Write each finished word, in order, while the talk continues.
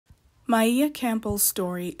Maia Campbell's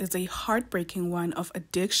story is a heartbreaking one of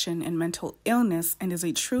addiction and mental illness and is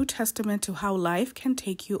a true testament to how life can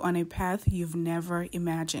take you on a path you've never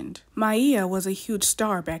imagined. Maia was a huge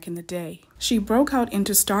star back in the day. She broke out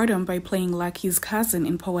into stardom by playing Lucky's cousin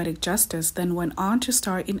in Poetic Justice, then went on to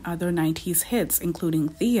star in other 90s hits including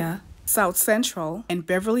Thea, South Central, and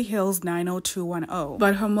Beverly Hills 90210.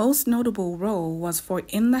 But her most notable role was for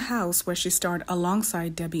In the House, where she starred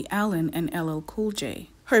alongside Debbie Allen and LL Cool J.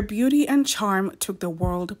 Her beauty and charm took the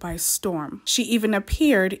world by storm. She even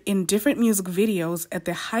appeared in different music videos at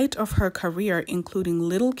the height of her career, including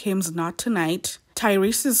Lil' Kim's Not Tonight,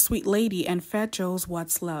 Tyrese's Sweet Lady, and Fat Joe's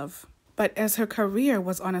What's Love. But as her career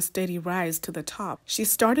was on a steady rise to the top, she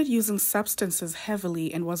started using substances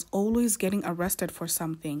heavily and was always getting arrested for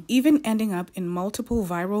something, even ending up in multiple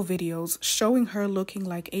viral videos showing her looking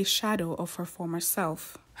like a shadow of her former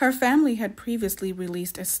self. Her family had previously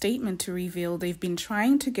released a statement to reveal they've been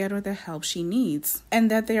trying to get her the help she needs, and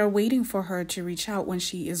that they are waiting for her to reach out when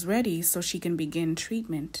she is ready so she can begin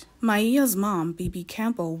treatment. Maia's mom, Maia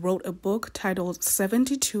Campbell, wrote a book titled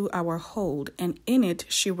 72-Hour Hold, and in it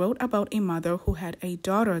she wrote about a mother who had a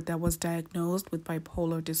daughter that was diagnosed with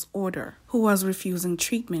bipolar disorder, who was refusing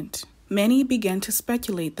treatment. Many began to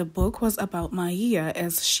speculate the book was about Maia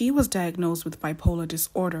as she was diagnosed with bipolar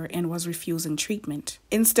disorder and was refusing treatment.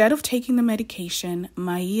 Instead of taking the medication,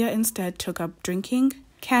 Maia instead took up drinking,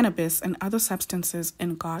 cannabis, and other substances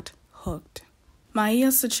and got hooked.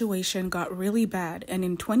 Maia's situation got really bad, and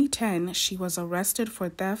in 2010, she was arrested for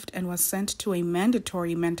theft and was sent to a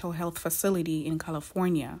mandatory mental health facility in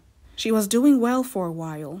California. She was doing well for a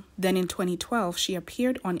while. Then in 2012, she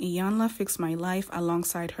appeared on Iyanla Fix My Life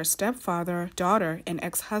alongside her stepfather, daughter, and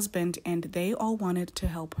ex-husband, and they all wanted to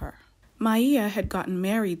help her. Maia had gotten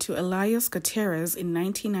married to Elias Gutierrez in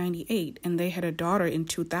 1998, and they had a daughter in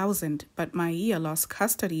 2000, but Maia lost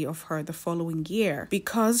custody of her the following year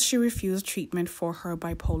because she refused treatment for her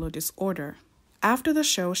bipolar disorder. After the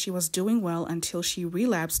show, she was doing well until she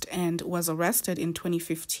relapsed and was arrested in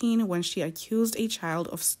 2015 when she accused a child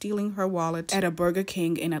of stealing her wallet at a Burger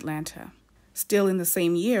King in Atlanta. Still in the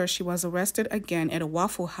same year, she was arrested again at a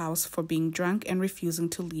Waffle House for being drunk and refusing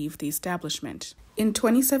to leave the establishment. In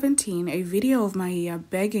 2017, a video of Maia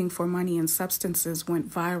begging for money and substances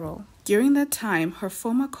went viral. During that time, her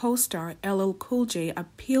former co-star LL Cool J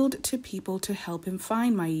appealed to people to help him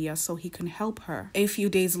find Maia so he can help her. A few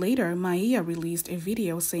days later, Maia released a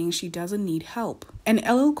video saying she doesn't need help. And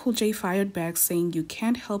LL Cool J fired back saying you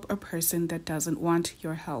can't help a person that doesn't want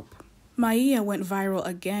your help. Maia went viral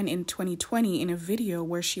again in 2020 in a video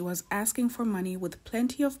where she was asking for money with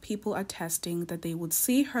plenty of people attesting that they would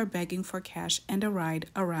see her begging for cash and a ride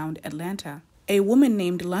around Atlanta. A woman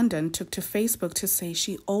named London took to Facebook to say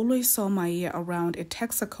she always saw Maia around a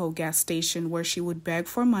Texaco gas station where she would beg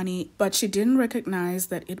for money, but she didn't recognize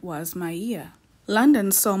that it was Maia.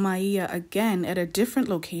 London saw Maia again at a different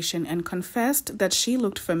location and confessed that she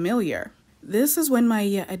looked familiar. This is when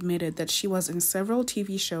Maia admitted that she was in several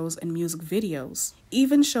TV shows and music videos,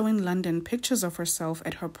 even showing London pictures of herself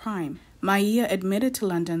at her prime. Maia admitted to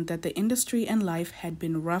London that the industry and life had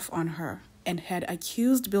been rough on her, and had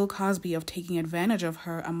accused Bill Cosby of taking advantage of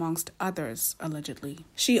her amongst others, allegedly.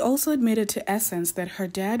 She also admitted to Essence that her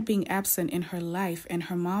dad being absent in her life and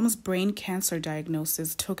her mom's brain cancer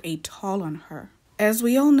diagnosis took a toll on her. As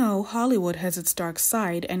we all know, Hollywood has its dark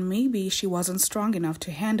side, and maybe she wasn't strong enough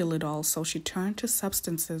to handle it all, so she turned to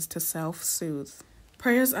substances to self-soothe.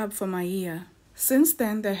 Prayers up for Maia. Since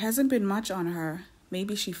then, there hasn't been much on her.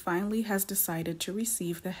 Maybe she finally has decided to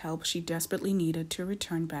receive the help she desperately needed to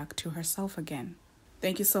return back to herself again.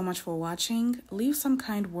 Thank you so much for watching. Leave some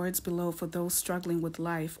kind words below for those struggling with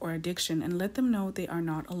life or addiction and let them know they are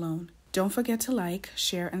not alone. Don't forget to like,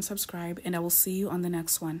 share, and subscribe, and I will see you on the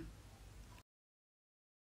next one.